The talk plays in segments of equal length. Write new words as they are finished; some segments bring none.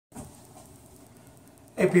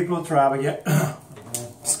Hey people, it's Rob again.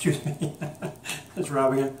 Excuse me. It's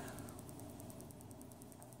Rob again.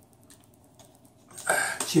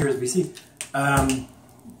 Cheers, BC.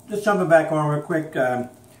 Just jumping back on real quick.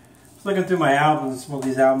 Just looking through my albums, well,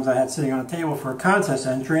 these albums I had sitting on a table for a contest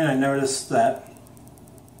entry, and I noticed that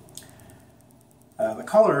the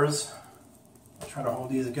colors, I'll try to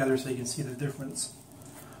hold these together so you can see the difference.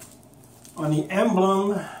 On the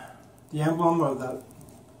emblem of the,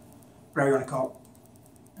 whatever you want to call it,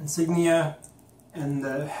 insignia and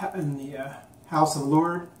the House of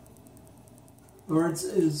Lords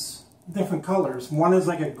is different colors. One is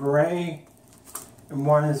like a gray, and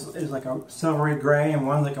one is like a silvery gray, and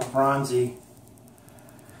one's like a bronzy.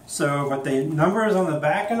 So, but the numbers on the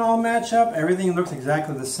back and all match up. Everything looks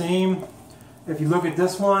exactly the same. If you look at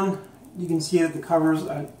this one, you can see that the cover's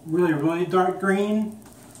a really, really dark green.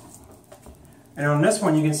 And on this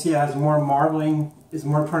one, you can see it has more marbling, is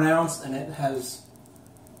more pronounced, and it has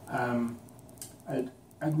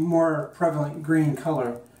a more prevalent green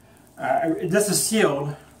color. This is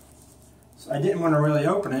sealed, so I didn't want to really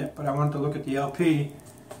open it, but I wanted to look at the LP.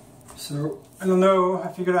 So, I don't know, I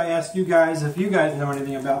figured I'd ask you guys if you guys know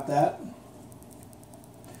anything about that.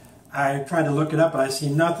 I tried to look it up, but I see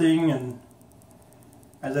nothing, and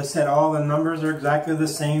as I said, all the numbers are exactly the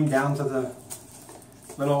same, down to the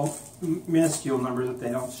little minuscule numbers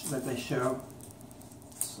that they show.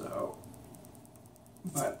 So,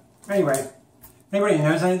 but anyway, if anybody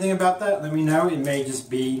knows anything about that, let me know. It may just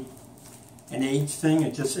be an age thing.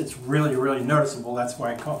 It's really, really noticeable. That's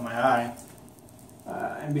why it caught my eye.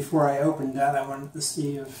 And before I opened that, I wanted to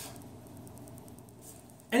see if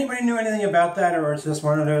anybody knew anything about that, or it's just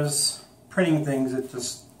one of those printing things that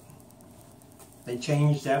just they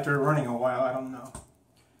changed after running a while. I don't know.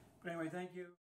 But anyway, thank you.